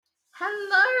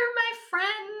Hello, my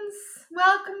friends.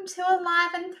 Welcome to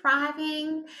Alive and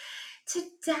Thriving.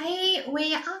 Today,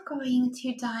 we are going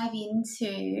to dive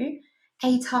into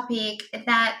a topic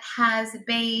that has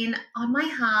been on my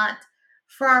heart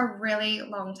for a really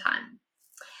long time.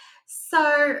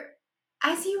 So,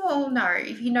 as you all know,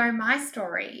 if you know my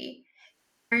story,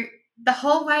 the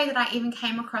whole way that I even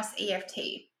came across EFT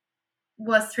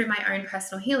was through my own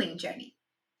personal healing journey.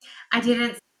 I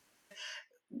didn't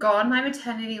go on my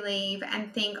maternity leave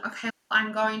and think, okay,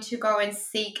 I'm going to go and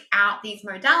seek out these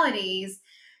modalities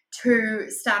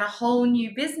to start a whole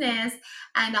new business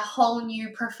and a whole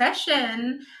new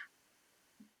profession.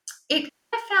 It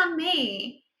found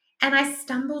me and I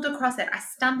stumbled across it. I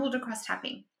stumbled across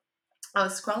tapping. I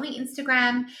was scrolling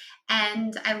Instagram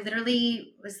and I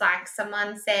literally was like,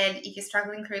 someone said, if you're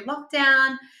struggling through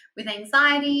lockdown with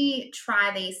anxiety,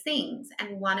 try these things.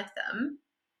 And one of them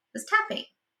was tapping.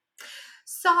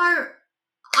 So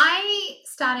I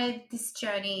started this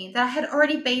journey that I had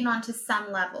already been on to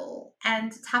some level,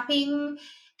 and tapping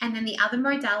and then the other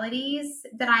modalities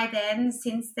that I then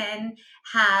since then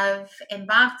have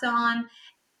embarked on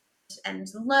and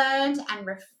learned and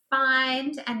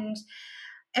refined, and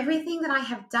everything that I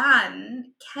have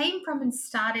done came from and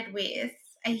started with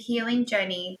a healing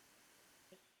journey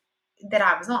that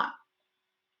I was on.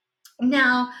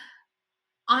 Now,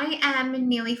 I am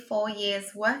nearly 4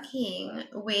 years working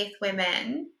with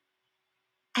women,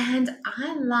 and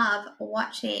I love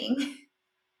watching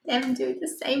them do the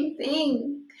same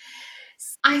thing.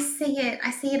 I see it.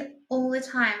 I see it all the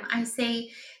time. I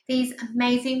see these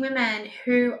amazing women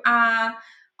who are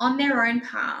on their own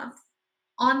path,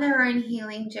 on their own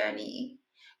healing journey.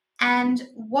 And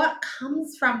what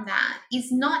comes from that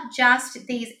is not just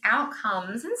these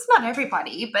outcomes, and it's not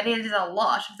everybody, but it is a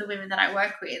lot of the women that I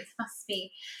work with. Must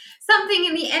be something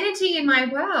in the energy in my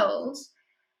world.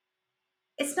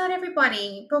 It's not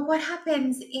everybody, but what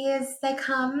happens is they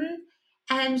come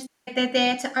and they're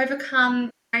there to overcome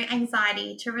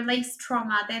anxiety, to release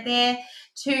trauma. They're there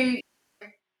to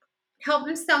help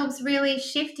themselves really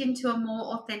shift into a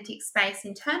more authentic space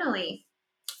internally,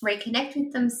 reconnect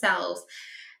with themselves,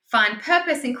 find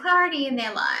purpose and clarity in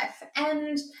their life.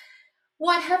 And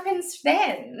what happens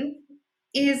then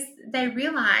is they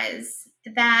realize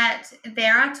that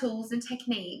there are tools and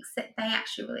techniques that they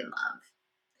actually really love,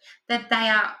 that they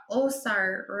are also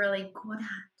really good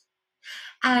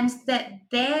at, and that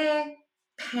their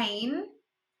pain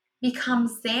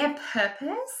becomes their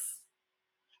purpose.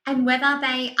 And whether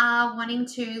they are wanting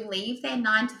to leave their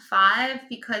 9 to 5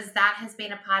 because that has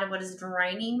been a part of what is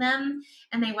draining them,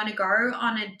 and they want to go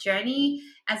on a journey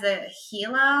as a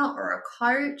healer or a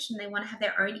coach and they want to have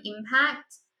their own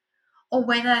impact, or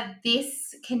whether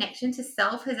this connection to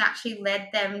self has actually led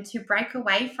them to break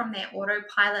away from their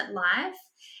autopilot life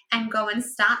and go and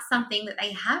start something that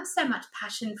they have so much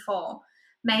passion for.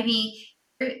 Maybe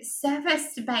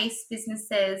service-based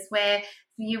businesses where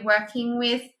you're working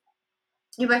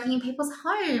in people's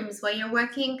homes, where you're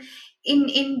working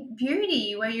in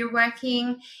beauty, where you're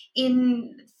working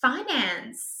in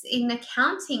finance, in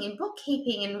accounting, in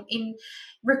bookkeeping, in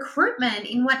recruitment,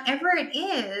 in whatever it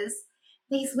is.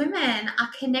 These women are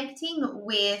connecting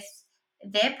with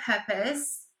their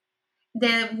purpose.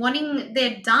 They're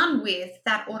done with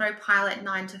that autopilot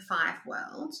 9 to 5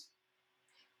 world.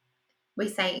 We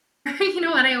say, you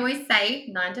know what I always say,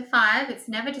 9 to 5, it's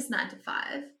never just 9 to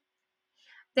 5.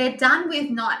 They're done with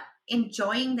not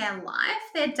enjoying their life.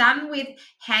 They're done with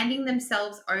handing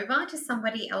themselves over to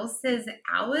somebody else's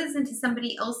hours and to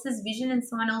somebody else's vision and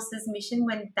someone else's mission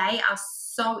when they are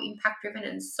so impact driven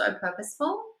and so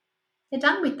purposeful. They're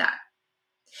done with that.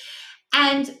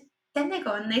 And then they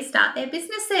go and they start their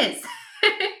businesses.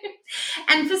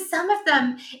 And for some of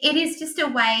them, it is just a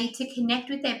way to connect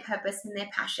with their purpose and their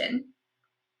passion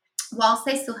whilst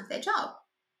they still have their job.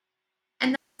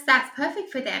 And that's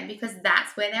perfect for them because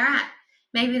that's where they're at.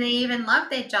 Maybe they even love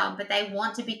their job, but they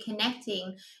want to be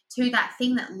connecting to that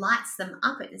thing that lights them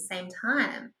up at the same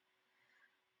time.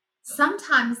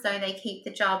 Sometimes, though, they keep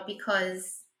the job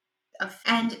because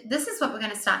and this is what we're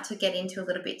going to start to get into a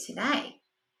little bit today.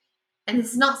 And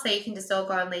this is not so you can just all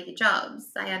go and leave your jobs.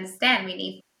 I understand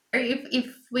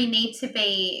if we need to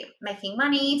be making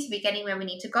money, to be getting where we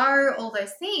need to go, all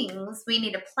those things, we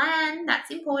need a plan.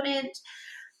 That's important.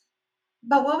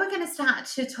 But what we're going to start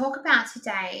to talk about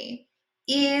today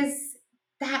is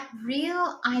that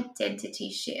real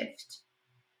identity shift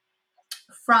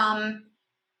from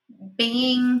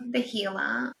being the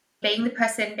healer, being the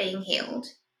person being healed,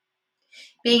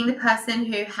 being the person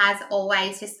who has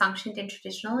always dysfunctioned in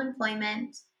traditional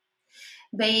employment,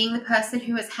 being the person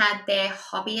who has had their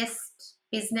hobbyist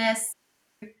business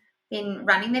been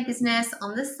running their business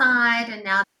on the side, and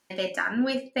now they're done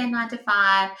with their 9 to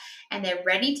 5 and they're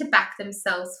ready to back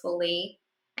themselves fully,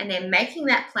 and they're making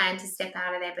that plan to step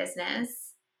out of their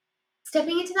business,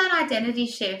 stepping into that identity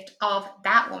shift of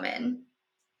that woman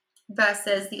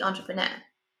versus the entrepreneur.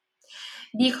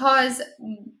 Because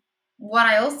what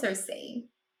I also see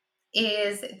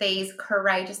is these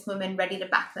courageous women ready to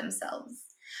back themselves,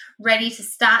 ready to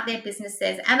start their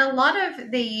businesses. And a lot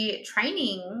of the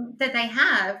training that they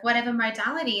have, whatever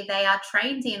modality they are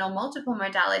trained in or multiple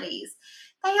modalities,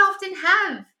 they often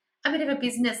have a bit of a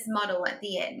business model at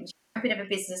the end, a bit of a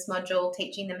business module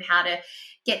teaching them how to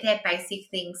get their basic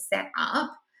things set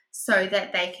up so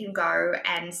that they can go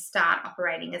and start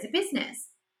operating as a business.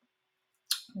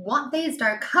 What these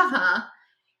don't cover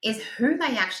is who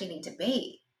they actually need to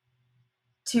be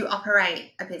to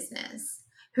operate a business,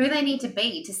 who they need to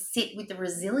be to sit with the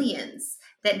resilience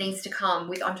that needs to come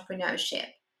with entrepreneurship.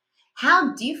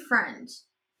 How different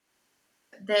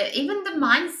even the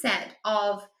mindset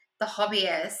of the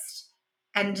hobbyist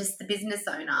and just the business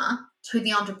owner to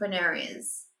the entrepreneur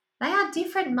is. They are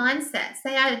different mindsets.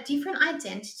 They are different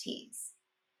identities.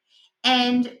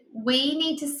 And we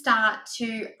need to start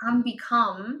to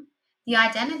unbecome the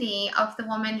identity of the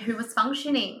woman who was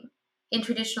functioning in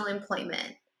traditional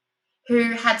employment,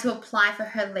 who had to apply for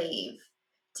her leave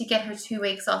to get her 2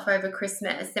 weeks off over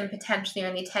Christmas and potentially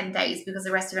only 10 days because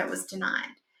the rest of it was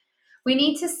denied. We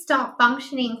need to stop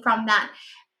functioning from that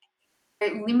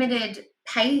limited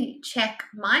paycheck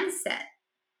mindset,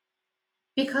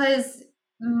 because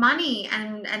money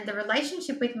and the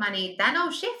relationship with money, that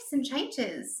all shifts and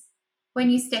changes when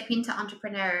you step onto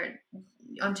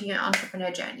your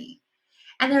entrepreneur journey.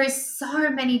 And there is so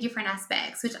many different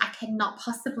aspects which I cannot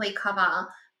possibly cover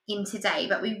in today,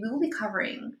 but we will be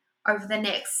covering over the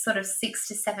next sort of 6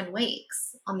 to 7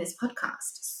 weeks on this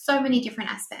podcast. So many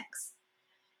different aspects.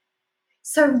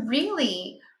 So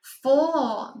really,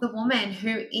 for the woman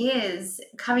who is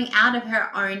coming out of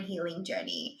her own healing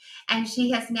journey and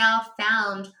she has now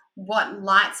found what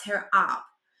lights her up,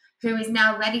 who is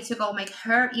now ready to go make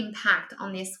her impact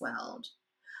on this world,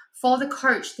 for the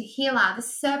coach, the healer, the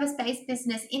service-based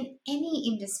business in any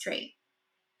industry,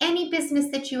 any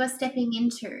business that you are stepping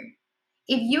into,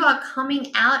 if you are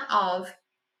coming out of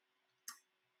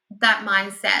that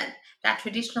mindset, that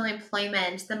traditional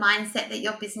employment, the mindset that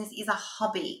your business is a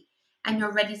hobby and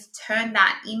you're ready to turn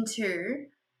that into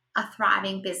a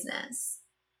thriving business.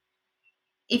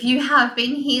 If you have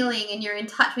been healing and you're in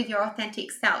touch with your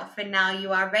authentic self and now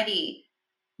you are ready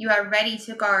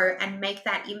to go and make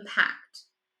that impact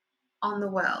on the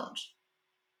world.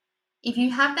 If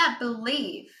you have that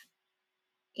belief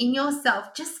in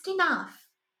yourself just enough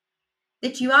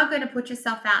that you are going to put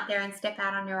yourself out there and step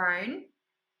out on your own,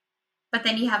 but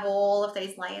then you have all of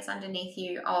these layers underneath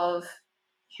you of,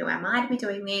 who am I to be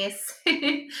doing this?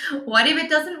 What if it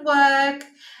doesn't work?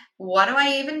 What do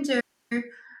I even do?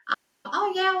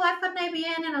 Oh yeah, well, I've got an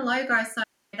ABN and a logo, so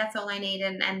that's all I need,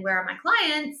 and where are my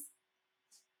clients?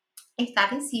 If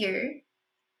that is you,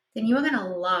 then you are going to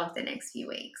love the next few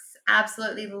weeks.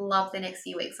 Absolutely love the next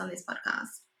few weeks on this podcast.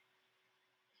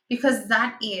 Because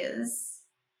that is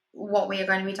what we are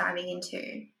going to be diving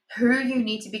into. Who you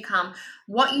need to become,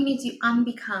 what you need to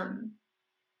unbecome,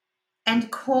 and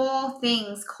core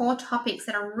things, core topics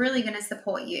that are really going to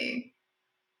support you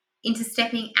into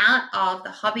stepping out of the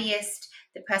hobbyist,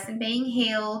 the person being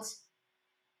healed,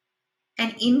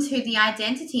 and into the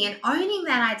identity and owning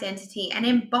that identity and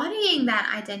embodying that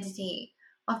identity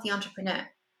of the entrepreneur.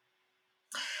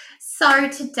 So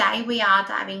today we are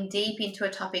diving deep into a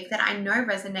topic that I know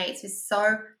resonates with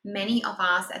so many of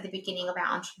us at the beginning of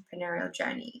our entrepreneurial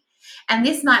journey. And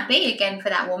this might be, again, for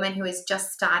that woman who is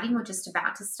just starting or just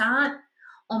about to start,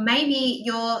 or maybe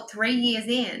you're 3 years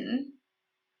in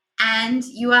and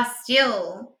you are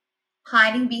still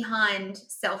hiding behind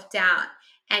self-doubt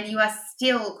and you are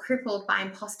still crippled by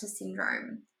imposter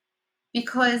syndrome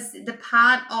because the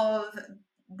part of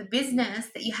the business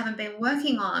that you haven't been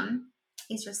working on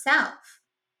is yourself.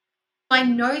 I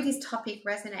know this topic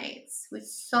resonates with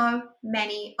so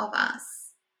many of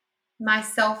us,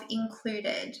 myself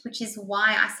included, which is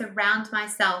why I surround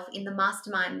myself in the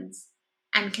masterminds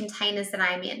and containers that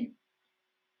I'm in,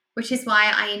 which is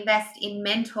why I invest in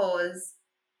mentors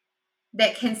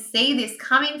that can see this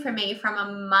coming for me from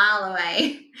a mile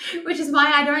away, which is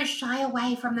why I don't shy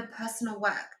away from the personal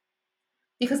work,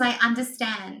 because I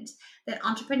understand that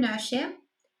entrepreneurship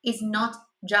is not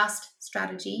just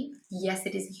strategy. Yes,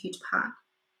 it is a huge part,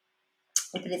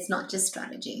 but it's not just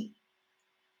strategy.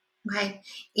 Okay,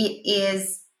 it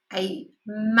is a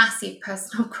massive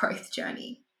personal growth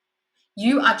journey.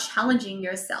 You are challenging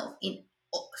yourself in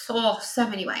so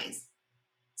many ways.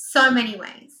 so many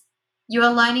ways. You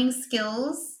are learning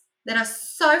skills that are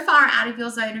so far out of your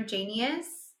zone of genius.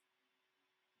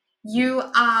 You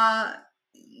are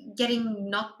getting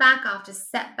knocked back after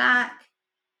setback.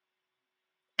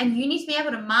 And you need to be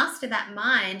able to master that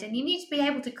mind, and you need to be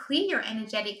able to clear your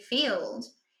energetic field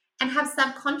and have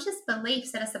subconscious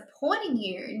beliefs that are supporting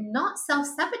you, not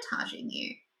self-sabotaging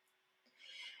you.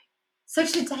 So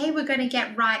today we're going to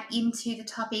get right into the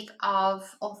topic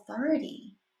of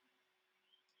authority.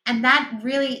 And that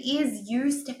really is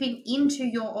you stepping into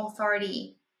your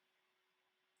authority.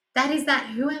 That is that,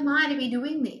 who am I to be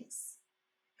doing this?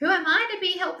 Who am I to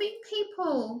be helping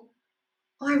people?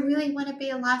 Oh, I really want to be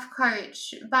a life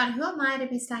coach, but who am I to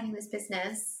be starting this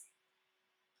business?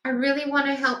 I really want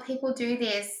to help people do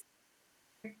this.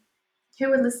 Who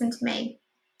would listen to me?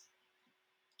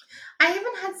 I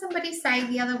even had somebody say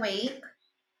the other week,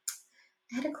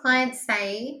 I had a client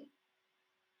say,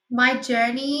 my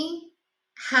journey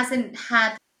hasn't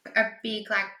had a big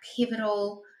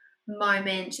pivotal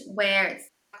moment where it's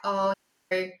oh,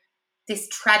 this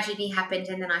tragedy happened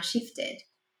and then I shifted.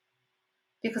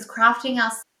 Because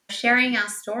sharing our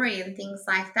story and things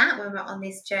like that when we're on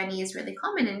this journey is really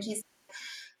common. And she's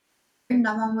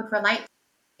no one would relate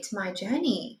to my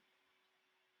journey.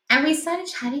 And we started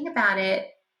chatting about it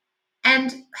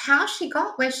and how she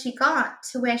got where she got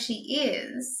to where she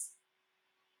is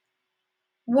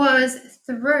was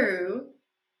through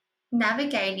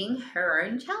navigating her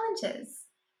own challenges.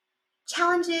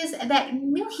 Challenges that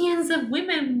millions of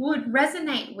women would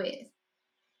resonate with.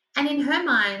 And in her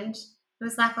mind, it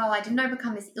was like, oh, I didn't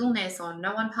overcome this illness, or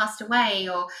no one passed away,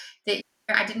 or that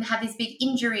I didn't have these big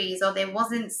injuries, or there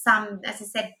wasn't some, as I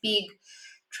said, big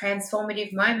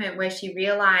transformative moment where she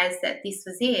realized that this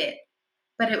was it.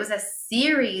 But it was a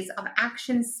series of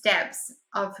action steps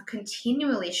of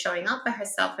continually showing up for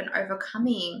herself and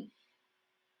overcoming.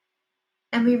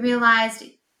 And we realized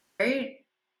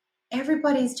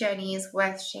everybody's journey is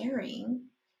worth sharing.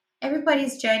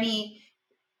 Everybody's journey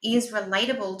is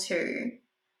relatable to.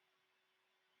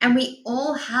 And we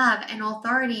all have an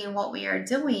authority in what we are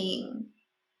doing,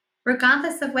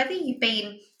 regardless of whether you've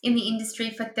been in the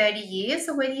industry for 30 years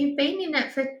or whether you've been in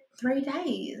it for 3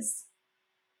 days.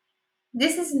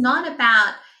 This is not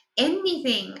about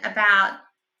anything about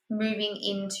moving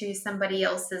into somebody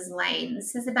else's lane.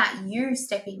 This is about you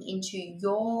stepping into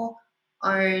your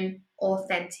own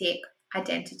authentic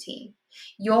identity,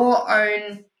 your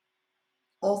own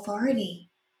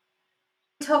authority.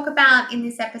 Talk about in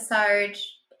this episode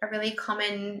a really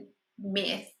common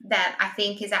myth that I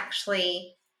think is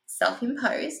actually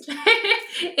self-imposed.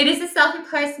 It is a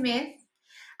self-imposed myth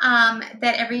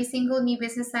that every single new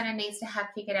business owner needs to have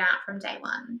figured out from day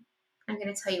one. I'm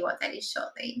going to tell you what that is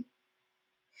shortly.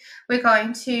 We're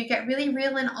going to get really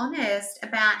real and honest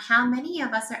about how many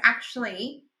of us are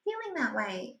actually feeling that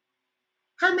way.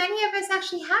 How many of us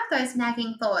actually have those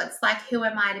nagging thoughts like, who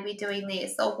am I to be doing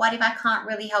this? Or what if I can't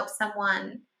really help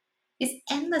someone? This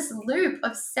endless loop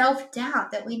of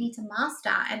self-doubt that we need to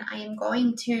master. And I am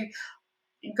going to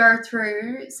go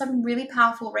through some really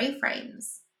powerful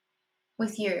reframes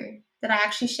with you that I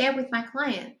actually share with my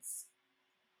clients.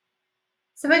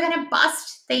 So we're going to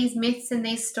bust these myths and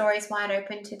these stories wide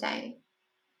open today.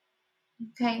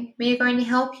 Okay, we are going to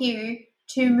help you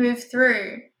to move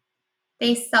through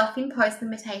these self-imposed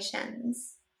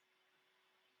limitations.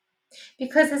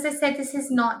 Because as I said, this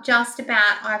is not just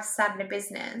about, I've started a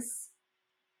business.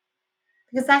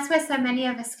 Because that's where so many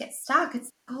of us get stuck.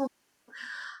 It's, oh,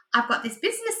 I've got this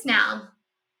business now.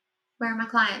 Where are my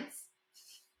clients?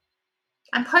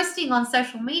 I'm posting on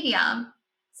social media.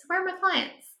 So where are my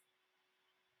clients?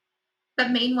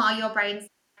 But meanwhile, your brain's,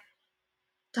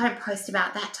 don't post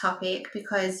about that topic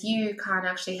because you can't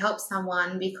actually help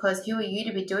someone, because who are you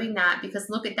to be doing that? Because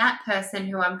look at that person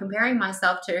who I'm comparing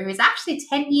myself to, who's actually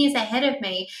 10 years ahead of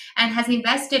me and has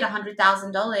invested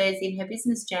 $100,000 in her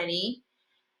business journey.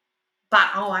 But,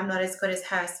 oh, I'm not as good as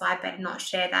her, so I better not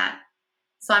share that.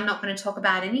 So I'm not going to talk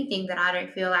about anything that I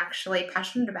don't feel actually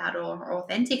passionate about or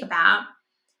authentic about.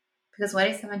 Because what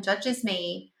if someone judges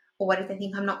me? Or what if they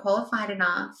think I'm not qualified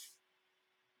enough?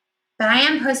 But I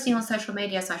am posting on social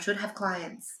media, so I should have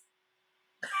clients.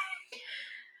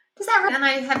 Does that right? And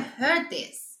I have heard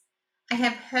this. I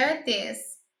have heard this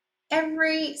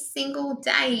every single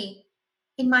day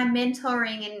in my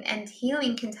mentoring and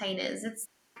healing containers. It's,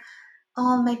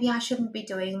 oh, maybe I shouldn't be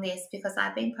doing this because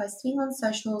I've been posting on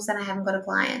socials and I haven't got a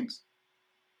client.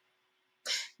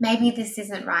 Maybe this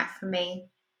isn't right for me.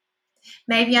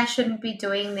 Maybe I shouldn't be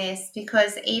doing this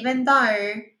because even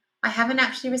though I haven't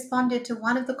actually responded to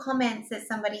one of the comments that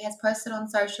somebody has posted on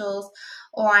socials,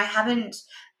 or I haven't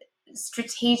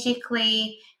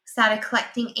strategically started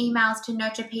collecting emails to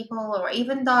nurture people, or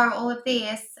even though all of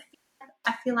this,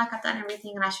 I feel like I've done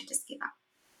everything and I should just give up.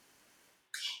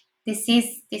 This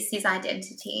is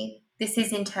identity. This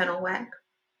is internal work.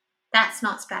 That's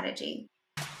not strategy.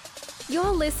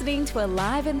 You're listening to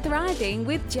Alive and Thriving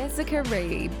with Jessica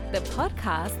Reed, the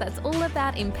podcast that's all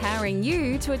about empowering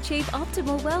you to achieve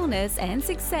optimal wellness and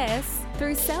success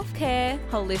through self-care,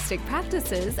 holistic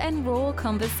practices, and raw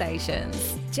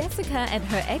conversations. Jessica and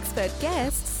her expert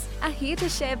guests are here to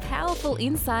share powerful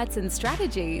insights and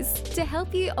strategies to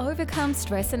help you overcome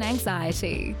stress and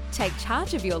anxiety, take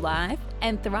charge of your life,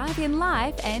 and thrive in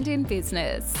life and in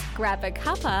business. Grab a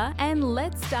cuppa and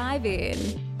let's dive in.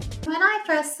 When I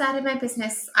first started my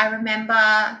business, I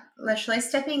remember literally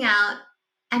stepping out,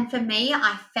 and for me,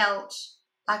 I felt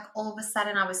like all of a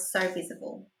sudden I was so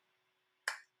visible.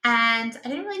 And I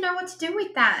didn't really know what to do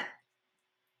with that.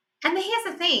 And here's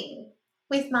the thing,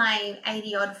 with my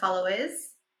 80 odd followers,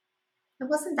 it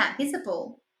wasn't that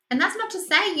visible. And that's not to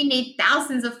say you need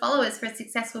thousands of followers for a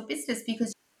successful business,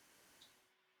 because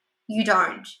you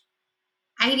don't.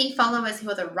 80 followers who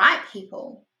are the right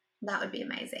people, that would be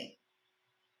amazing.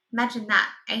 Imagine that,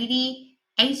 80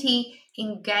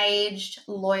 engaged,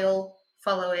 loyal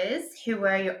followers who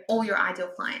were all your ideal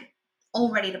client,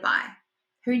 all ready to buy.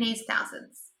 Who needs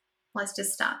thousands? Let's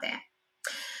just start there.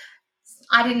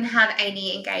 I didn't have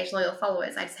 80 engaged, loyal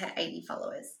followers. I just had 80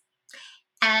 followers.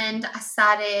 And I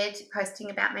started posting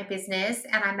about my business,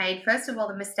 and I made, first of all,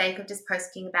 the mistake of just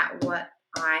posting about what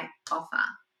I offer.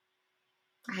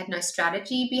 I had no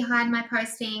strategy behind my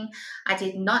posting. I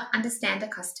did not understand the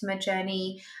customer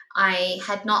journey. I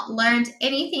had not learned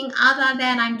anything other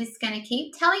than I'm just going to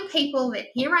keep telling people that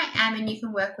here I am and you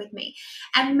can work with me.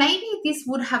 And maybe this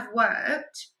would have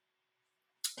worked.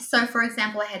 So, for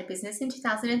example, I had a business in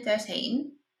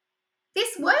 2013.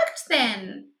 This worked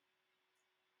then.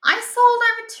 I sold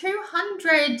over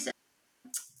 200,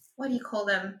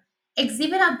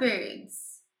 exhibitor booths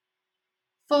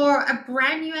for a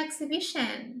brand new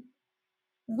exhibition,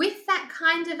 with that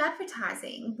kind of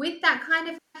advertising, with that kind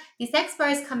of, this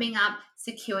expo is coming up,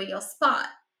 secure your spot.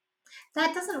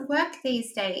 That doesn't work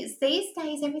these days. These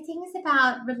days, everything is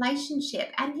about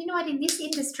relationship. And you know what, in this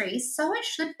industry, so it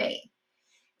should be.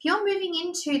 If you're moving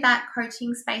into that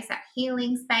coaching space, that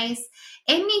healing space,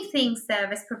 anything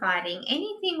service providing,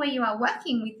 anything where you are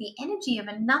working with the energy of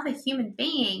another human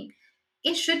being,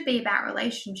 it should be about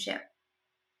relationship.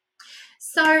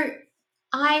 So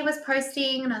I was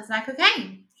posting and I was like,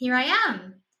 okay, here I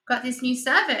am. Got this new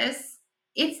service.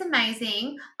 It's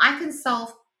amazing. I can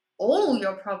solve all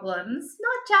your problems,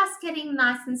 not just getting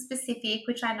nice and specific,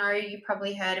 which I know you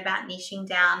probably heard about niching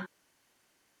down.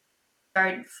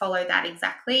 Don't follow that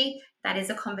exactly. That is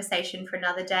a conversation for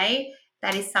another day.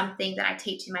 That is something that I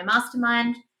teach in my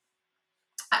mastermind.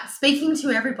 Speaking to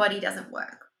everybody doesn't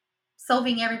work.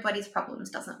 Solving everybody's problems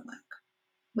doesn't work.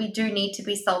 We do need to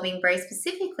be solving very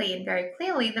specifically and very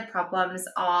clearly the problems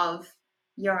of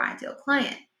your ideal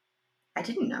client. I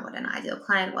didn't know what an ideal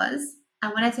client was.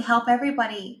 I wanted to help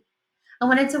everybody. I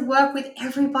wanted to work with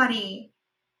everybody.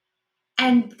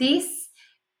 And this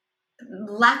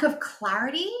lack of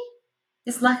clarity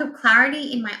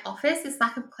in my office, this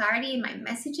lack of clarity in my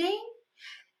messaging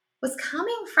was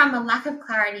coming from a lack of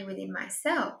clarity within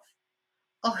myself.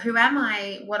 Oh, who am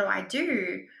I? What do I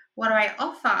do? What do I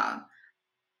offer?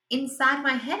 Inside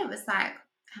my head, it was like,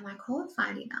 am I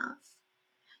qualified enough?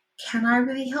 Can I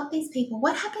really help these people?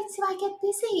 What happens if I get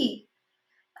busy?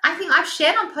 I think I've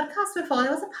shared on podcasts before,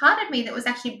 there was a part of me that was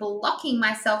actually blocking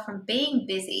myself from being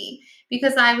busy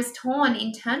because I was torn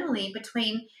internally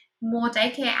between more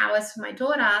daycare hours for my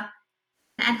daughter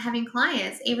and having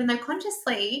clients, even though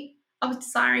consciously I was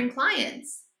desiring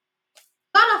clients.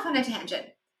 Gone off on a tangent.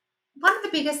 One of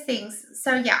the biggest things,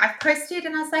 so yeah, I've posted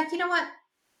and I was like, you know what?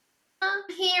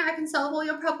 I'm here, I can solve all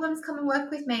your problems, come and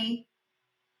work with me.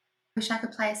 I wish I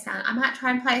could play a sound. I might try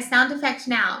and play a sound effect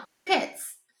now.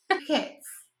 Crickets.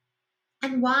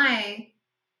 And why?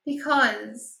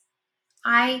 Because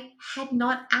I had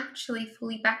not actually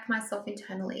fully backed myself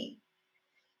internally.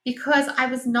 Because I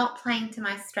was not playing to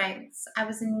my strengths. I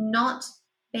was not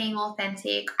being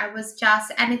authentic. I was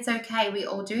just, and it's okay, we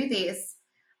all do this.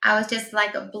 I was just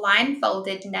like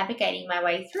blindfolded navigating my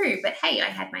way through. But hey, I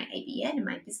had my ABN and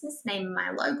my business name and my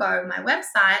logo and my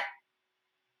website.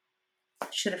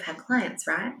 Should have had clients,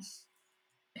 right?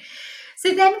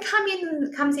 So then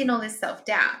comes in all this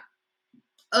self-doubt.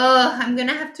 Oh, I'm going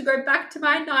to have to go back to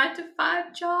my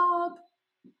 9-to-5 job.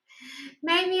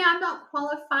 Maybe I'm not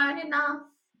qualified enough.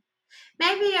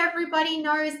 Maybe everybody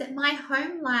knows that my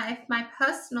home life, my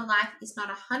personal life is not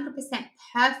 100%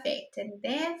 perfect, and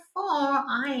therefore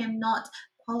I am not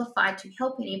qualified to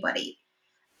help anybody.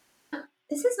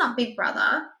 This is not Big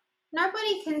Brother.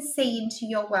 Nobody can see into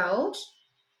your world.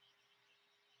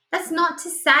 That's not to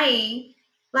say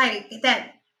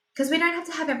that, because we don't have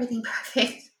to have everything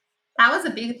perfect. That was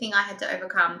a big thing I had to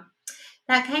overcome.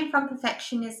 That came from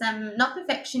perfectionism, not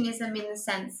perfectionism in the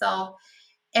sense of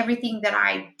everything that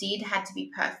I did had to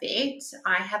be perfect.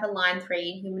 I have a line 3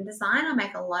 in human design. I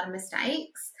make a lot of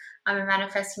mistakes. I'm a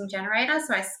manifesting generator,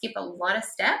 so I skip a lot of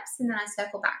steps and then I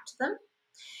circle back to them.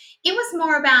 It was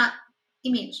more about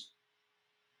image.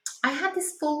 I had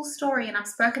this full story, and I've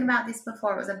spoken about this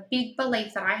before. It was a big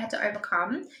belief that I had to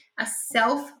overcome, a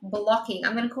self-blocking.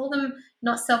 I'm going to call them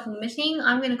not self-limiting.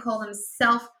 I'm going to call them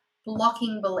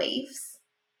self-blocking beliefs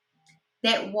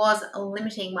that was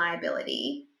limiting my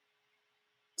ability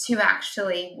to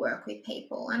actually work with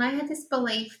people. And I had this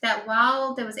belief that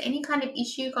while there was any kind of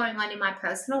issue going on in my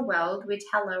personal world, which,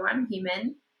 hello, I'm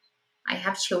human, I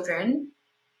have children,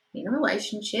 in a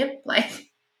relationship,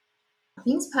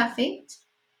 nothing's perfect,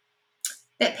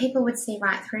 that people would see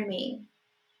right through me.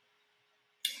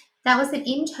 That was an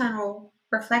internal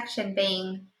reflection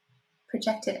being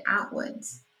projected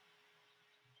outwards.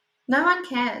 No one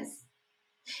cares.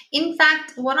 In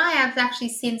fact, what I have actually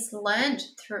since learned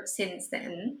since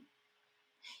then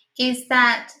is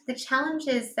that the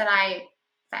challenges that I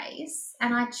face,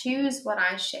 and I choose what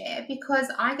I share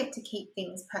because I get to keep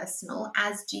things personal,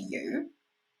 as do you.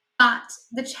 But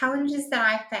the challenges that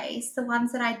I face, the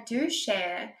ones that I do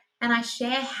share, and I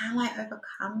share how I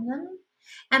overcome them,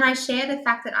 and I share the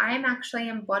fact that I am actually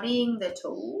embodying the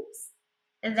tools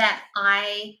that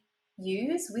I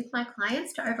use with my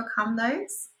clients to overcome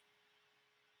those.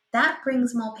 That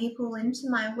brings more people into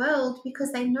my world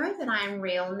because they know that I am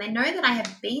real and they know that I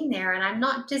have been there, and I'm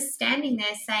not just standing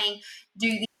there saying,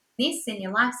 do this and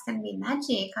your life's going to be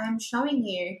magic. I am showing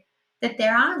you that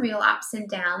there are real ups and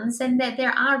downs and that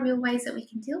there are real ways that we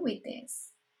can deal with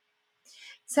this.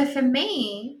 So for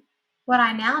me, what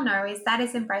I now know is that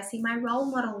is embracing my role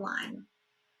model line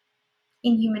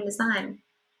in human design.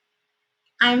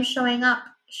 I am showing up,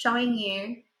 showing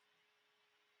you,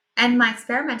 and my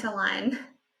experimenter line,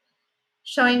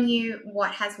 showing you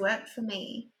what has worked for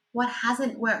me, what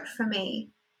hasn't worked for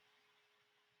me,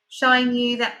 showing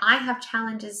you that I have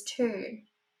challenges too.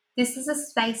 This is a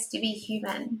space to be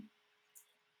human.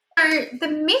 So the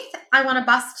myth I want to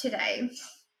bust today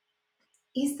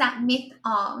is that myth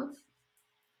of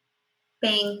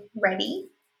being ready,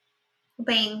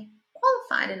 being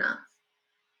qualified enough.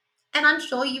 And I'm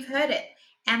sure you've heard it.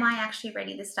 Am I actually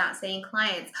ready to start seeing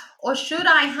clients? Or should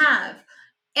I have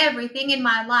everything in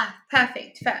my life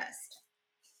perfect first?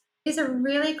 It's a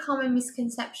really common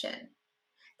misconception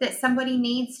that somebody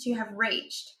needs to have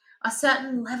reached a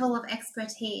certain level of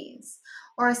expertise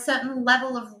or a certain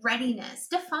level of readiness.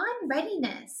 Define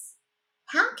readiness.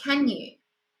 How can you?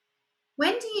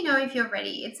 When do you know if you're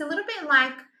ready? It's a little bit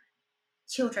like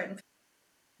children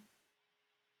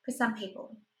for some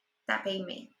people, that being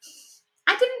me.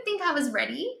 I didn't think I was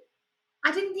ready.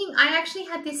 I actually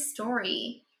had this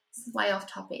story. This is way off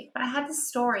topic, but I had this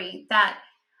story that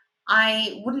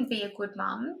I wouldn't be a good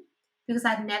mum because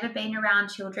I'd never been around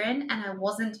children and I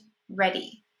wasn't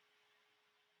ready.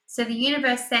 So the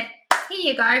universe said,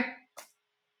 here you go. And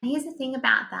here's the thing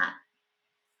about that.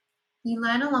 You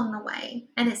learn along the way,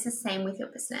 and it's the same with your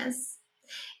business.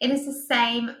 It is the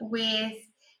same with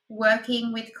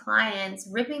working with clients,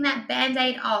 ripping that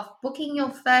Band-Aid off, booking your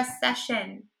first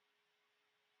session,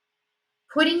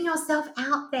 putting yourself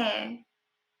out there.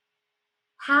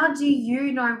 How do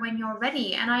you know when you're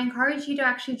ready? And I encourage you to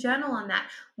actually journal on that.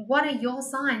 What are your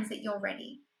signs that you're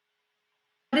ready?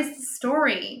 What is the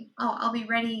story? Oh, I'll be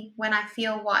ready when I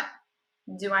feel what?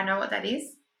 Do I know what that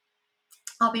is?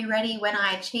 I'll be ready when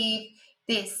I achieve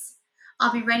this.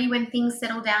 I'll be ready when things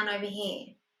settle down over here.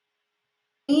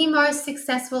 The most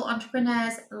successful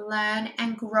entrepreneurs learn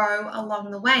and grow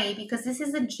along the way because this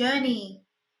is a journey.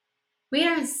 We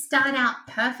don't start out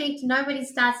perfect. Nobody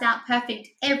starts out perfect.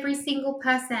 Every single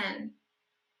person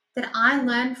that I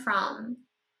learn from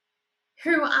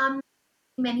who are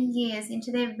many years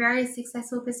into their very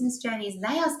successful business journeys,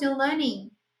 they are still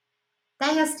learning.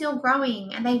 They are still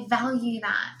growing and they value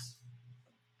that.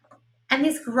 And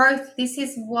this growth, this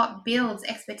is what builds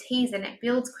expertise and it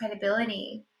builds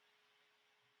credibility.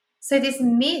 So this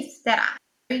myth that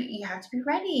you have to be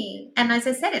ready. And as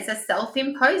I said, it's a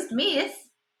self-imposed myth.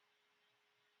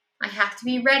 I have to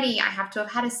be ready. I have to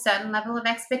have had a certain level of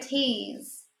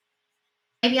expertise.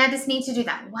 Maybe I just need to do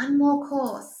that one more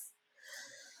course.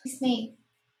 It's me.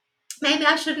 Maybe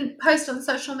I shouldn't post on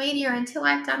social media until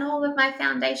I've done all of my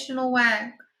foundational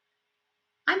work.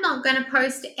 I'm not going to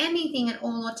post anything at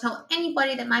all or tell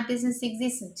anybody that my business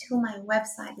exists until my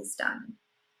website is done.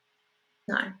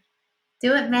 No.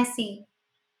 Do it messy.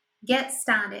 Get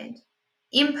started.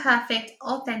 Imperfect,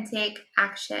 authentic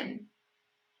action.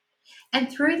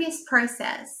 And through this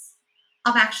process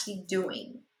of actually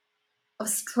doing, of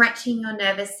stretching your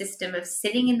nervous system, of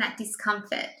sitting in that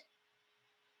discomfort,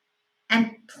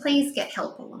 and please get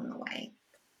help along the way.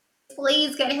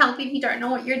 Please get help if you don't know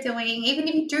what you're doing. Even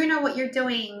if you do know what you're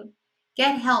doing,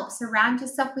 get help. Surround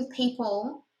yourself with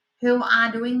people who are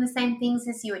doing the same things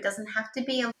as you. It doesn't have to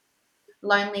be a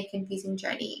lonely, confusing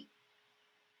journey.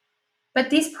 But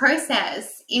this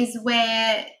process is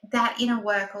where that inner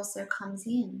work also comes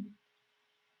in.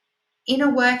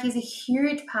 Inner work is a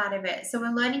huge part of it. So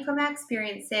we're learning from our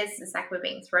experiences. It's like we're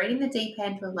being thrown in the deep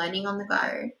end. We're learning on the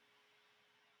go.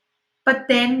 But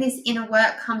then this inner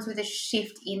work comes with a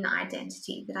shift in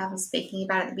identity that I was speaking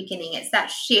about at the beginning. It's that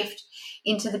shift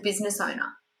into the business owner.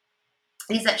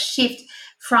 It is that shift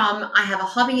from I have a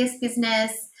hobbyist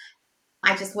business.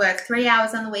 I just work 3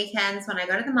 hours on the weekends when I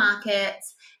go to the market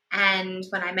and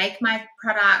when I make my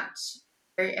product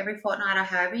every fortnight or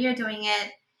however you're doing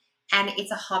it, and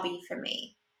it's a hobby for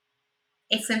me.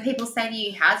 It's when people say to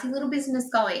you, how's your little business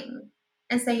going?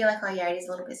 And so you're like, oh yeah, it is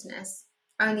a little business.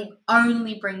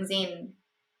 Only brings in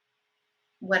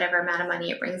whatever amount of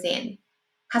money it brings in.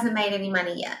 Hasn't made any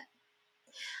money yet.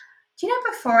 Do you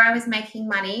know, before I was making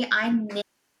money, I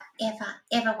never,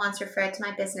 ever once referred to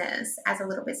my business as a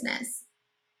little business.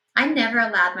 I never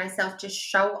allowed myself to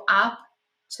show up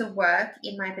to work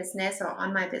in my business or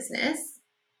on my business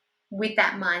with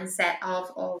that mindset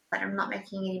of, oh, but I'm not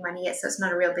making any money yet, so it's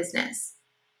not a real business.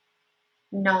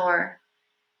 No.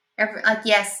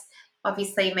 Yes,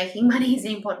 obviously making money is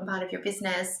an important part of your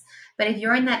business, but if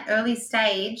you're in that early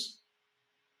stage,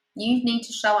 you need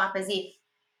to show up as if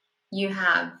you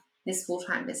have this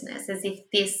full-time business, as if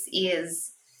this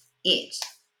is it.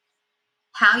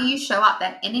 How you show up,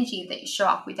 that energy that you show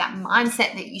up with, that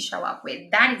mindset that you show up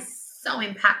with, that is so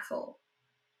impactful.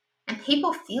 And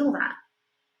people feel that.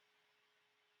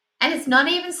 And it's not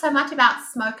even so much about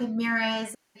smoke and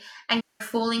mirrors and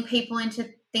fooling people into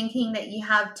thinking that you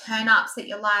have turn-ups at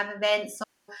your live events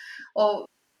or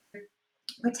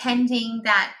pretending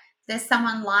that there's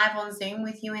someone live on Zoom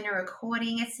with you in a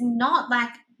recording. It's not like,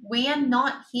 we are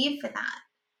not here for that.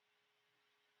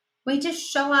 We just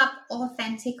show up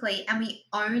authentically and we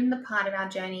own the part of our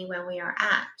journey where we are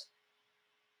at.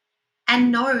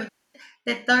 And know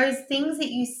that those things that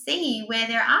you see where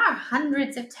there are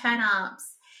hundreds of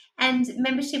turn-ups and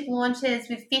membership launches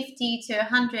with 50 to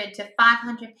 100 to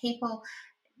 500 people,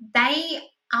 they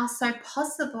are so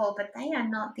possible, but they are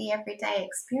not the everyday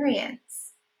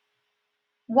experience.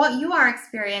 What you are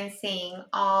experiencing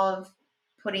of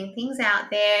putting things out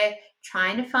there,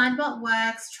 trying to find what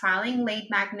works, trialing lead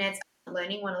magnets,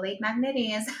 learning what a lead magnet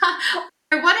is,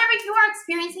 whatever you are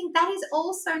experiencing, that is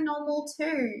also normal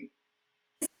too.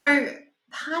 So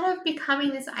part of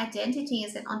becoming this identity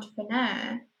as an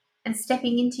entrepreneur and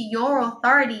stepping into your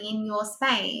authority in your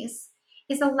space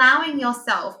is allowing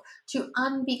yourself to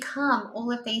unbecome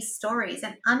all of these stories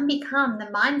and unbecome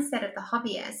the mindset of the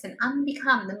hobbyist and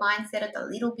unbecome the mindset of the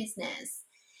little business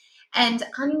and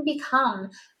unbecome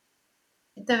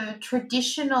the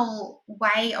traditional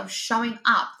way of showing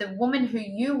up. The woman who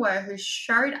you were, who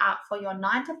showed up for your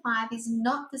 9 to 5, is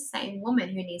not the same woman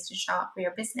who needs to show up for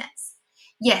your business.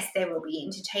 Yes, there will be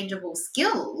interchangeable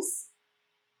skills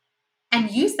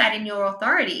and use that in your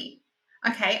authority.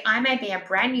 Okay, I may be a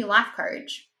brand new life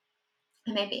coach.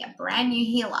 I may be a brand new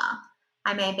healer.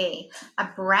 I may be a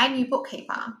brand new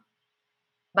bookkeeper,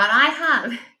 but I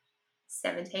have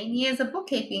 17 years of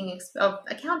of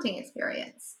accounting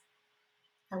experience.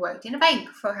 I worked in a bank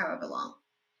for however long.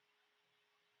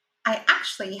 I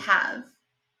actually have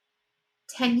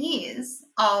 10 years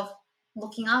of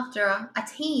looking after a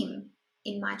team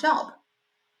in my job.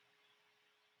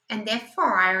 And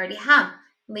therefore, I already have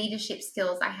leadership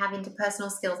skills. I have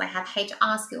interpersonal skills. I have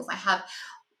HR skills.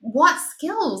 What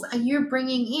skills are you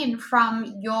bringing in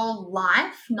from your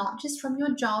life, not just from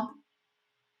your job,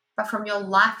 but from your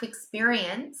life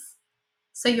experience?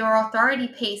 So your authority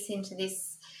piece into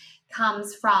this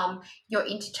comes from your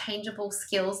interchangeable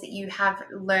skills that you have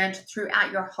learned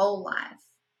throughout your whole life,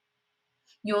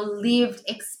 your lived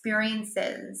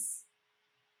experiences.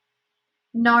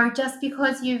 No, just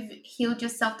because you've healed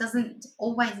yourself doesn't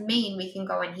always mean we can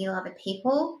go and heal other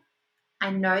people. I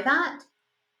know that.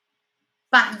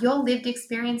 But your lived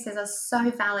experiences are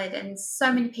so valid and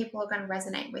so many people are going to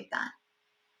resonate with that.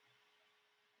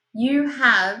 You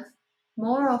have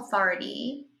more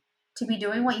authority to be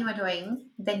doing what you are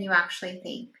doing than you actually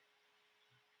think.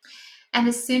 And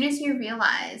as soon as you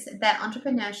realize that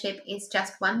entrepreneurship is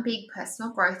just one big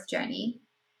personal growth journey,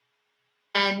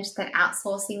 and that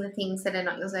outsourcing the things that are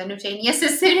not your zone of genius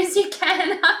as soon as you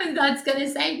can, that's going to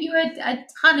save you a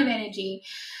ton of energy.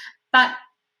 But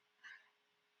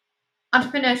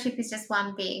entrepreneurship is just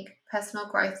one big personal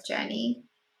growth journey.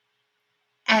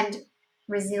 And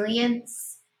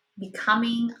resilience,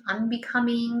 becoming,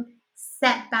 unbecoming,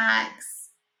 setbacks,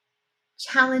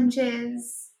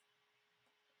 challenges,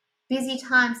 busy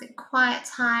times and quiet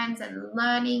times and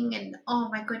learning, and oh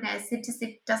my goodness, it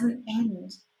doesn't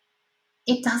end.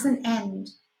 It doesn't end.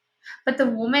 But the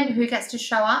woman who gets to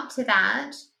show up to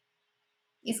that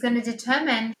is going to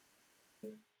determine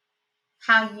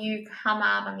how you come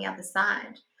out on the other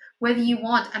side. Whether you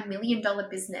want $1 million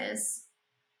business,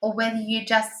 or whether you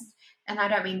just, and I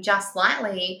don't mean just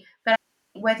lightly, but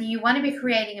whether you want to be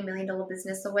creating $1 million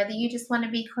business, or whether you just want to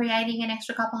be creating an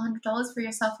extra couple $100 for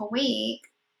yourself a week,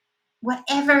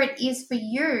 whatever it is for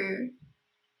you,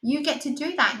 you get to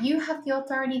do that. You have the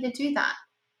authority to do that.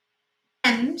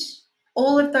 And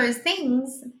all of those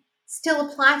things still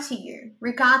apply to you,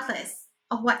 regardless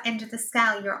of what end of the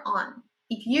scale you're on.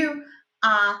 If you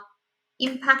are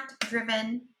impact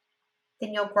driven,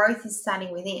 then your growth is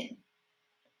starting within.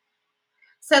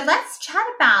 So let's chat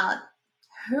about,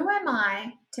 who am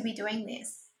I to be doing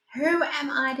this? Who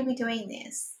am I to be doing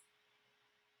this?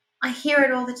 I hear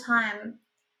it all the time.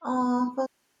 Oh, well,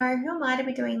 who am I to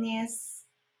be doing this?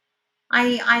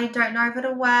 I don't know if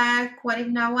it'll work. What if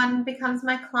no one becomes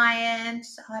my client?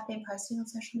 Oh, I've been posting on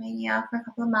social media for a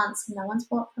couple of months and no one's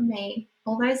bought from me.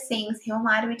 All those things. Who am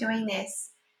I to be doing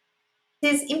this?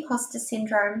 This is imposter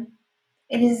syndrome.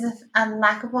 It is a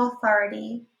lack of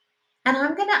authority. And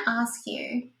I'm going to ask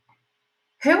you,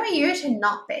 who are you to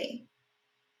not be?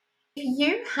 If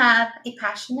you have a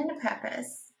passion and a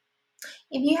purpose,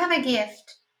 if you have a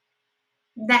gift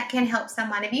that can help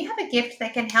someone, if you have a gift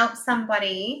that can help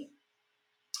somebody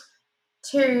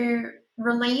to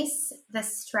release the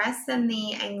stress and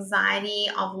the anxiety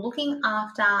of looking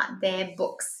after their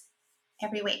books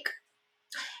every week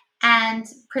and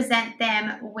present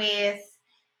them with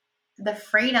the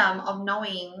freedom of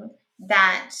knowing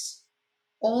that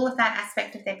all of that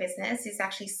aspect of their business is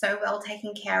actually so well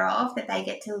taken care of that they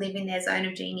get to live in their zone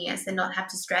of genius and not have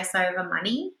to stress over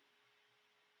money,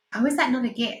 how is that not a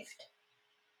gift?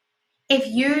 If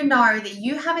you know that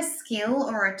you have a skill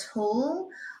or a tool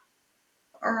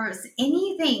or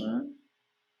anything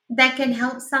that can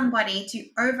help somebody to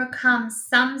overcome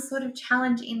some sort of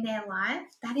challenge in their life,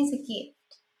 that is a gift.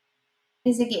 It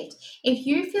is a gift. If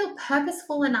you feel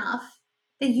purposeful enough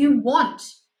that you want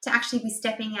to actually be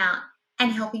stepping out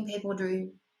and helping people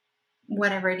do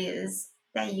whatever it is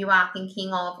that you are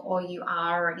thinking of or you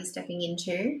are already stepping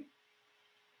into,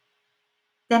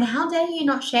 then how dare you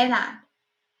not share that?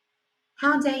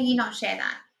 How dare you not share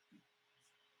that?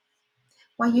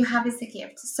 What you have is a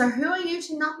gift. So who are you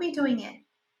to not be doing it?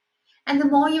 And the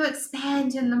more you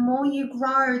expand and the more you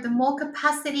grow, the more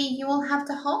capacity you will have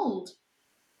to hold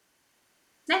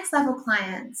next level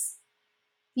clients.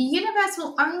 The universe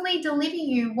will only deliver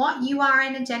you what you are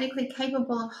energetically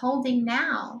capable of holding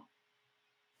now.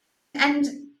 And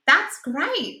that's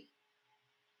great.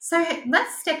 So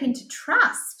let's step into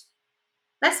trust.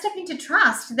 Let's step into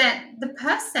trust that the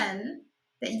person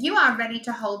that you are ready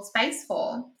to hold space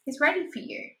for is ready for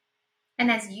you.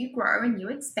 And as you grow and you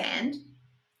expand,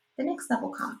 the next level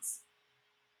comes.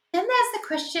 Then there's the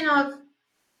question of,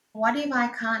 what if I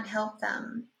can't help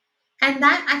them? And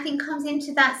that, I think, comes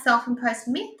into that self-imposed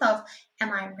myth of,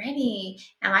 am I ready?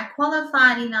 Am I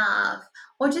qualified enough?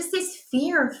 Or just this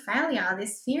fear of failure,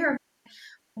 this fear of,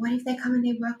 what if they come and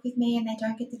they work with me and they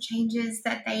don't get the changes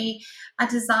that they are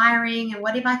desiring? And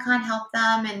what if I can't help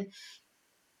them? And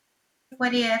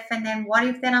what if? And then what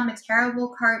if then I'm a terrible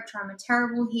coach or I'm a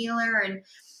terrible healer? And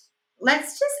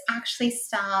let's just actually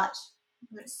start.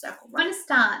 I'm going to circle. We're going to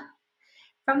start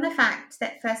from the fact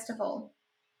that, first of all,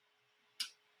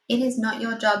 it is not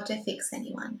your job to fix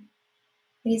anyone.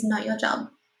 It is not your job.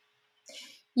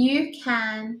 You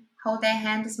can hold their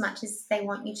hand as much as they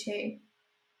want you to.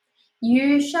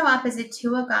 You show up as a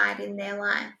tour guide in their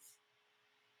life.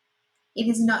 It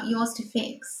is not yours to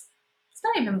fix. It's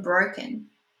not even broken.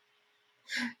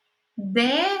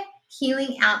 Their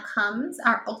healing outcomes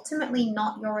are ultimately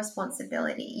not your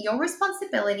responsibility. Your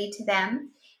responsibility to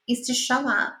them is to show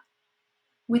up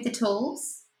with the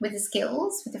tools, with the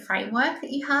skills, with the framework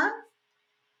that you have,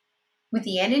 with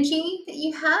the energy that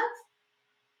you have,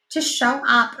 to show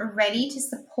up ready to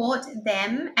support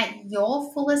them at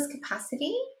your fullest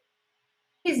capacity.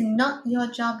 It is not your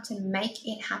job to make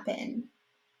it happen.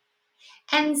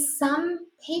 And some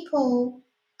people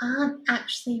aren't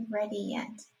actually ready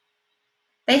yet.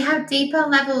 They have deeper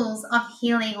levels of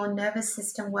healing or nervous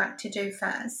system work to do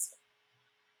first.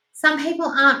 Some people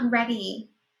aren't ready,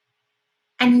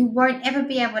 and you won't ever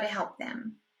be able to help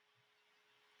them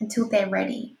until they're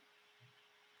ready.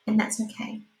 And that's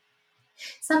okay.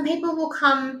 Some people will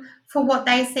come for what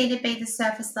they see to be the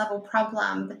surface level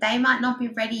problem, but they might not be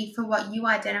ready for what you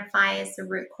identify as the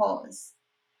root cause.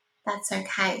 That's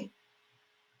okay.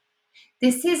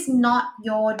 This is not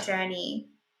your journey.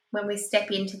 When we step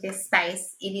into this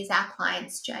space, it is our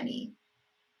client's journey.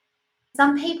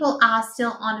 Some people are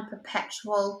still on a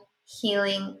perpetual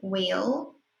healing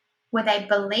wheel where they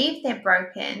believe they're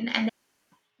broken and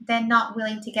they're not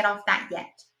willing to get off that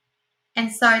yet. And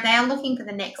so they are looking for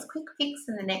the next quick fix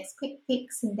and the next quick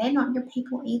fix, and they're not your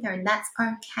people either, and that's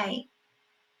okay.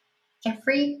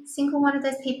 Every single one of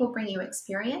those people bring you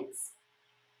experience,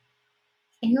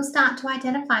 and you'll start to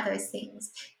identify those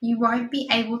things. You won't be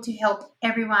able to help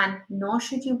everyone, nor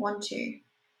should you want to.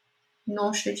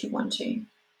 Nor should you want to.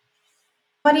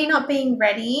 Body not being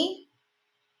ready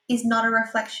is not a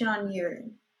reflection on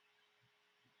you.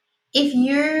 If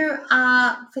you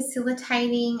are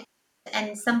facilitating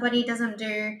and somebody doesn't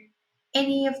do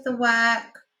any of the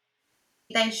work,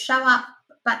 they show up,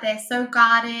 but they're so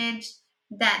guarded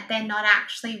that they're not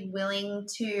actually willing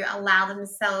to allow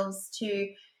themselves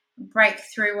to break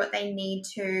through what they need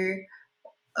to.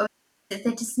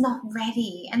 They're just not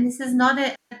ready. And this is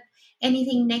not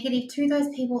anything negative to those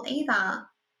people either.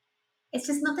 It's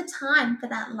just not the time for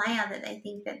that layer that they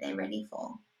think that they're ready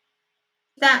for.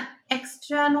 If that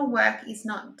external work is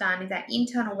not done, if that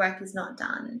internal work is not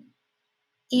done,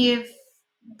 if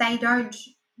they don't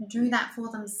do that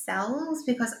for themselves,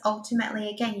 because ultimately,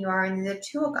 again, you are only the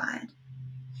tour guide.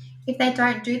 If they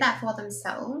don't do that for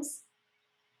themselves,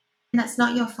 then that's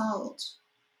not your fault.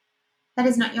 That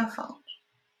is not your fault.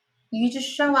 You just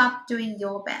show up doing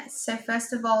your best. So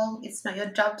first of all, it's not your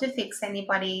job to fix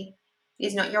anybody. It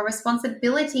is not your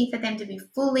responsibility for them to be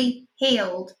fully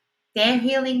healed. Their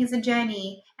healing is a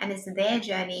journey and it's their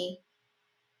journey.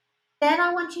 Then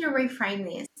I want you to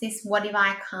reframe this what if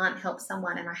I can't help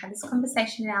someone? And I had this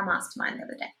conversation in our mastermind the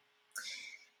other day.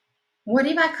 What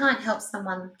if I can't help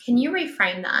someone? Can you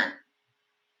reframe that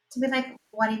to be like,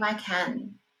 what if I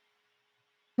can?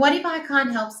 What if I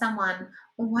can't help someone?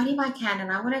 Well, what if I can?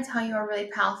 And I want to tell you a really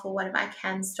powerful what if I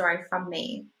can story from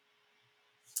me.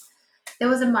 There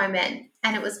was a moment,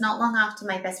 and it was not long after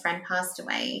my best friend passed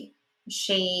away.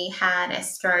 She had a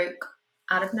stroke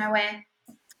out of nowhere,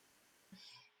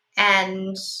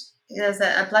 and there was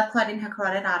a blood clot in her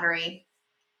carotid artery,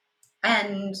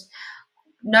 and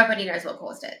nobody knows what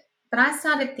caused it. But I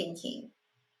started thinking,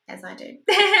 as I do,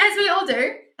 as we all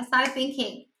do, I started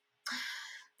thinking,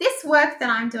 this work that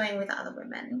I'm doing with other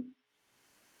women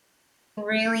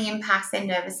really impacts their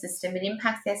nervous system. It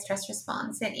impacts their stress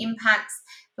response. It impacts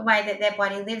the way that their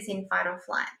body lives in fight or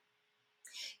flight.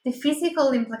 The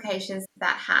physical implications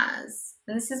that has,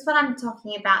 and this is what I'm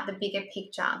talking about, the bigger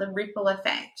picture, the ripple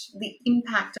effect, the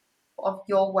impact of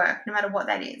your work, no matter what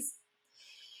that is.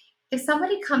 If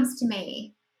somebody comes to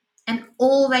me and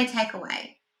all they take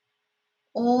away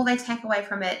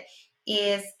from it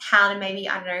is how to maybe,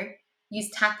 I don't know, use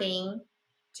tapping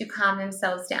to calm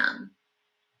themselves down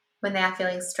when they are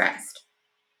feeling stressed.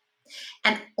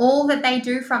 And all that they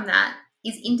do from that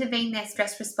is intervene their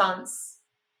stress response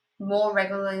more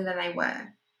regularly than they were.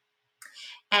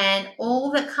 And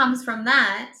all that comes from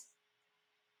that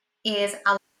is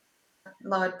a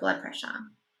lowered blood pressure.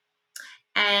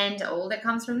 And all that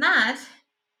comes from that,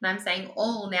 and I'm saying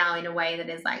all now in a way that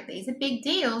is like, these are big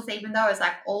deals, even though it's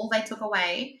like all they took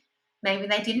away, maybe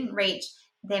they didn't reach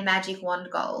their magic wand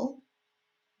goal,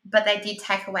 but they did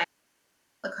take away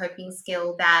a coping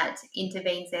skill that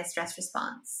intervenes their stress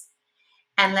response.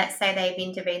 And let's say they've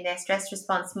intervened their stress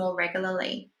response more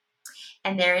regularly,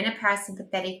 and they're in a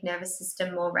parasympathetic nervous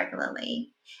system more regularly,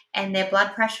 and their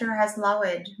blood pressure has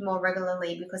lowered more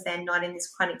regularly because they're not in this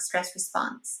chronic stress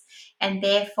response, and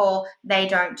therefore they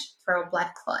don't throw a blood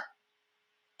clot,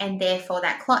 and therefore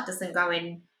that clot doesn't go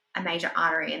in a major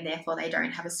artery, and therefore they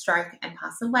don't have a stroke and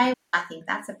pass away. I think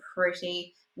that's a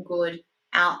pretty good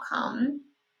outcome.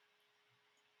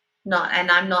 And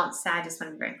I'm not saying, I just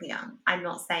want to be very clear, I'm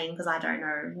not saying, because I don't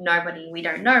know, we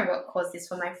don't know what caused this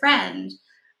for my friend,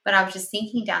 but I was just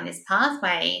thinking down this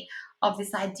pathway of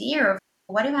this idea of,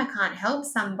 what if I can't help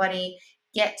somebody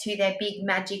get to their big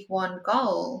magic wand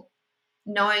goal,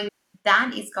 knowing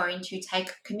that is going to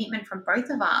take commitment from both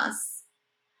of us,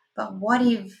 but what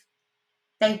if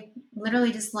they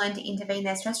literally just learn to intervene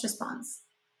their stress response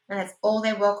and that's all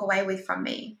they walk away with from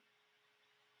me?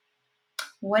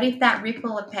 What if that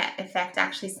ripple effect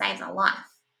actually saves a life?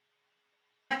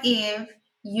 If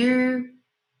you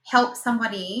help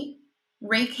somebody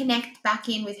reconnect back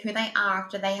in with who they are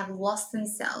after they have lost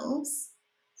themselves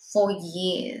for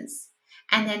years,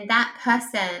 and then that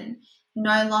person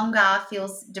no longer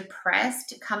feels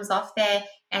depressed, comes off their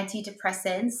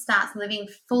antidepressants, starts living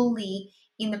fully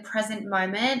in the present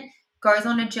moment, goes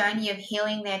on a journey of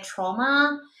healing their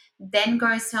trauma, then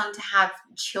goes on to have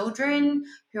children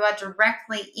who are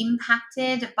directly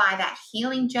impacted by that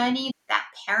healing journey that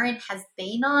parent has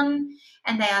been on,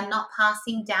 and they are not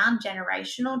passing down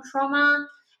generational trauma,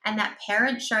 and that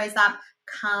parent shows up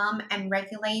calm and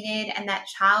regulated, and that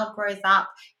child grows up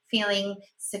feeling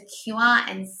secure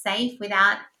and safe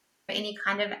without any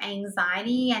kind of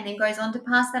anxiety, and then goes on to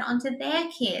pass that on to their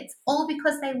kids, all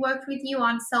because they worked with you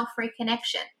on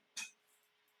self-reconnection.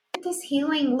 Look at this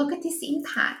healing, look at this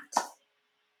impact.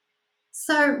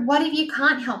 So what if you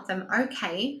can't help them?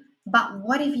 Okay, but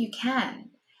what if you can?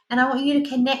 And I want you to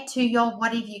connect to your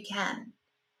what if you can.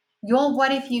 Your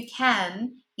what if you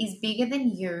can is bigger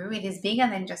than you. It is bigger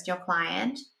than just your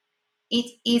client. It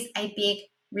is a big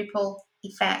ripple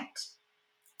effect.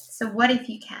 So what if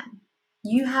you can?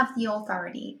 You have the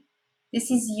authority.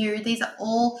 This is you. These are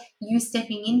all you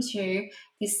stepping into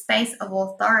this space of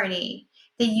authority,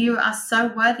 that you are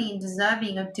so worthy and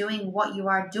deserving of doing what you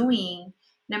are doing,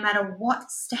 no matter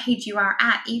what stage you are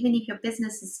at, even if your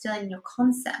business is still in your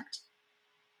concept.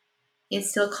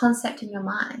 It's still a concept in your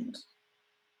mind.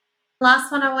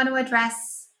 Last one I want to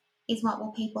address is, what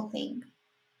will people think?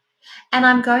 And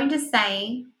I'm going to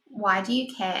say, why do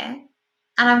you care?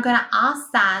 And I'm going to ask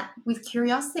that with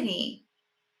curiosity.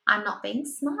 I'm not being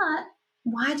smart.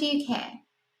 Why do you care?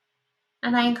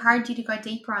 And I encourage you to go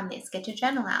deeper on this. Get your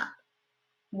journal out.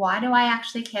 Why do I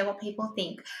actually care what people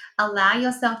think? Allow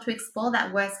yourself to explore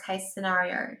that worst case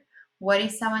scenario. What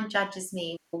if someone judges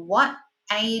me? What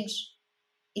age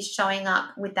is showing up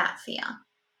with that fear?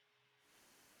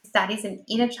 That is an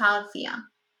inner child fear.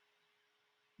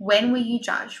 When were you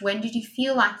judged? When did you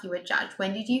feel like you were judged?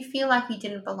 When did you feel like you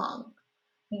didn't belong?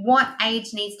 What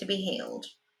age needs to be healed?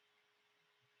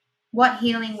 What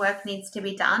healing work needs to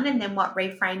be done? And then what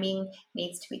reframing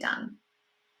needs to be done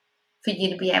for you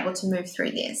to be able to move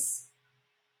through this?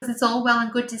 Because it's all well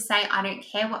and good to say, I don't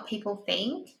care what people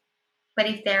think. But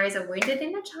if there is a wounded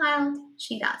inner child,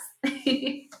 she does.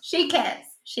 She cares.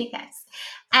 She cares.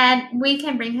 And we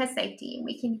can bring her safety, and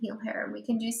we can heal her, and we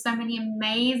can do so many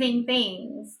amazing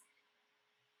things.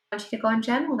 I want you to go and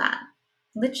journal that.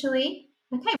 Literally,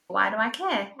 okay, why do I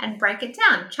care? And break it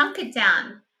down, chunk it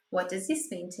down. What does this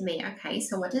mean to me? Okay,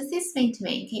 so what does this mean to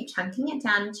me? Keep chunking it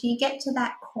down until you get to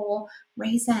that core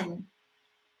reason.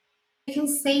 You can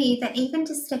see that even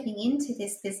just stepping into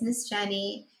this business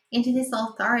journey, into this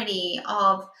authority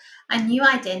of a new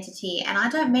identity, and I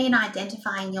don't mean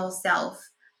identifying yourself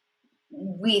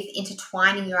with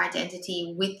intertwining your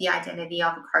identity with the identity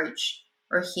of a coach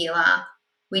or a healer.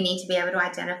 We need to be able to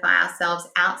identify ourselves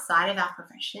outside of our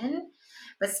profession,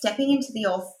 but stepping into the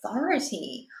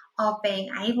authority of being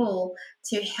able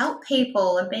to help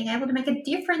people and being able to make a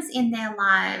difference in their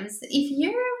lives. If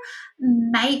you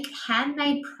make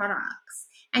handmade products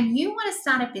and you want to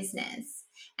start a business,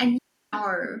 and you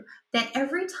know that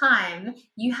every time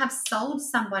you have sold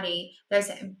somebody those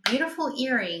beautiful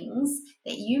earrings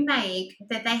that you make,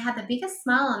 that they have the biggest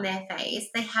smile on their face,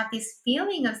 they have this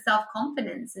feeling of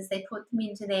self-confidence as they put them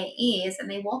into their ears,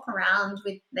 and they walk around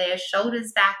with their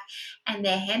shoulders back and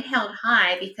their head held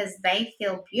high because they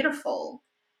feel beautiful.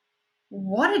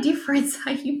 What a difference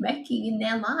are you making in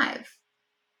their life?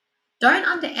 Don't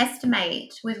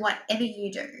underestimate with whatever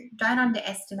you do. Don't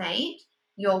underestimate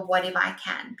your what if I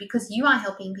can, because you are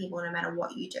helping people no matter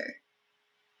what you do.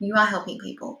 You are helping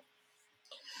people.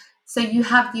 So you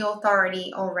have the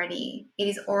authority already. It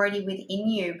is already within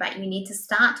you, but you need to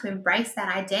start to embrace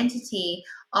that identity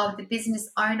of the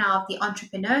business owner, of the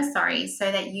entrepreneur,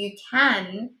 so that you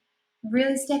can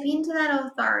really step into that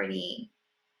authority.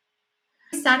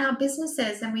 We start our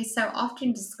businesses and we so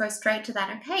often just go straight to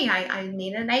that, okay, I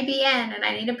need an ABN and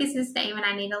I need a business name and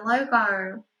I need a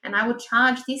logo and I will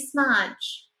charge this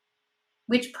much,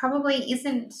 which probably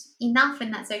isn't enough,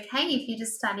 and that's okay if you're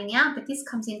just starting out, but this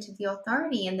comes into the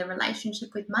authority and the relationship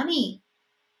with money.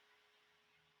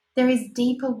 There is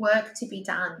deeper work to be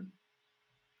done.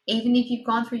 Even if you've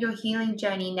gone through your healing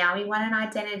journey, now we want an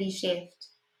identity shift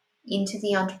into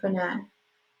the entrepreneur.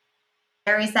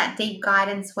 Where is that deep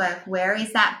guidance work? Where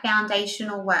is that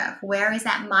foundational work? Where is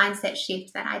that mindset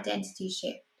shift, that identity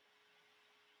shift?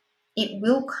 It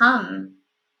will come.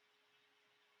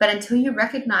 But until you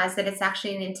recognize that it's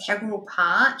actually an integral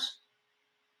part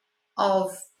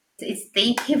of, it's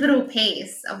the pivotal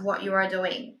piece of what you are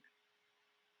doing.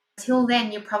 Till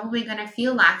then, you're probably going to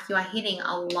feel like you are hitting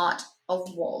a lot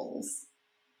of walls.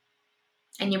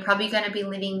 And you're probably going to be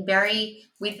living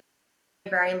with a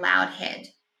very loud head.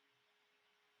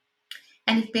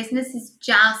 And if business is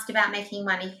just about making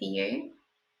money for you,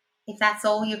 if that's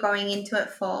all you're going into it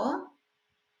for,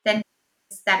 then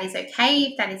that is okay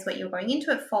if that is what you're going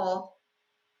into it for.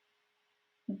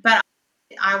 But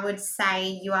I would say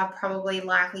you are probably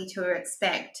likely to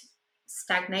expect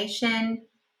stagnation.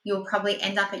 You'll probably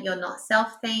end up at your not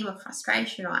self theme of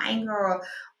frustration or anger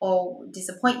or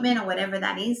disappointment or whatever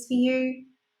that is for you.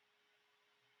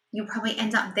 You'll probably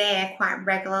end up there quite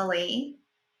regularly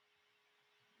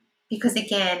because,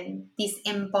 again, this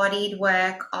embodied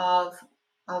work of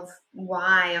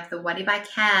why, of the what if I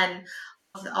can,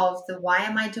 of the why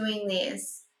am I doing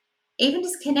this, even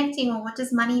just connecting, well, what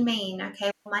does money mean?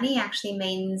 Okay, well, money actually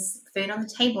means food on the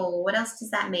table. What else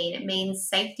does that mean? It means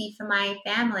safety for my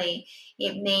family.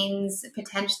 It means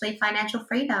potentially financial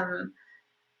freedom.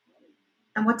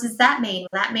 And what does that mean?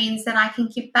 That means that I can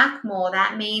give back more.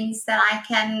 That means that I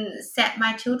can set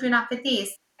my children up for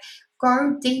this.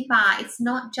 Go deeper. It's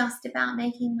not just about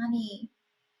making money.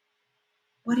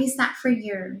 What is that for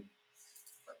you?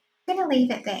 I'm going to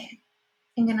leave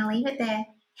it there.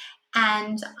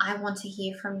 And I want to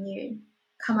hear from you.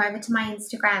 Come over to my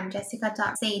Instagram,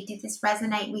 jessica.c. Did this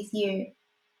resonate with you?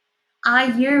 Are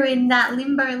you in that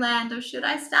limbo land of should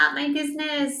I start my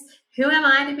business? Who am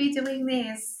I to be doing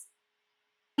this?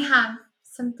 I have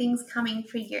some things coming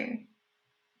for you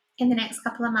in the next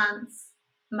couple of months,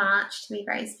 March to be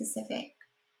very specific.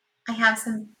 I have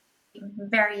some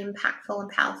very impactful and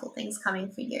powerful things coming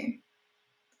for you.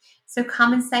 So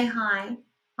come and say hi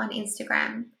on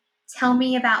Instagram. Tell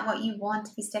me about what you want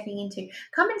to be stepping into.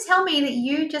 Come and tell me that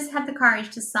you just had the courage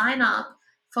to sign up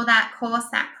for that course,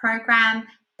 that program,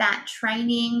 that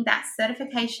training, that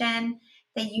certification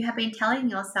that you have been telling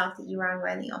yourself that you are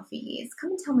unworthy of for years.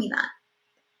 Come and tell me that.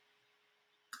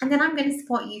 And then I'm going to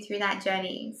support you through that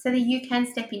journey so that you can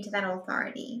step into that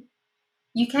authority.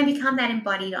 You can become that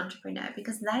embodied entrepreneur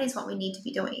because that is what we need to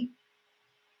be doing.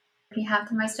 You have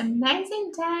the most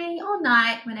amazing day or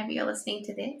night whenever you're listening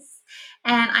to this.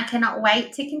 And I cannot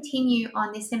wait to continue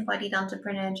on this embodied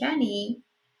entrepreneur journey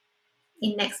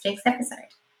in next week's episode.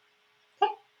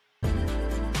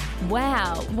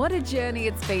 Wow, what a journey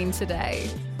it's been today.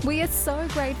 We are so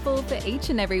grateful for each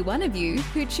and every one of you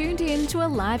who tuned in to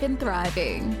Alive and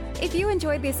Thriving. If you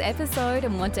enjoyed this episode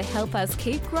and want to help us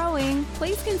keep growing,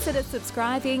 please consider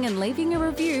subscribing and leaving a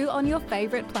review on your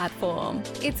favorite platform.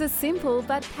 It's a simple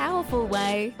but powerful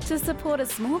way to support a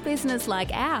small business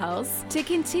like ours to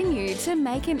continue to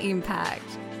make an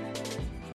impact.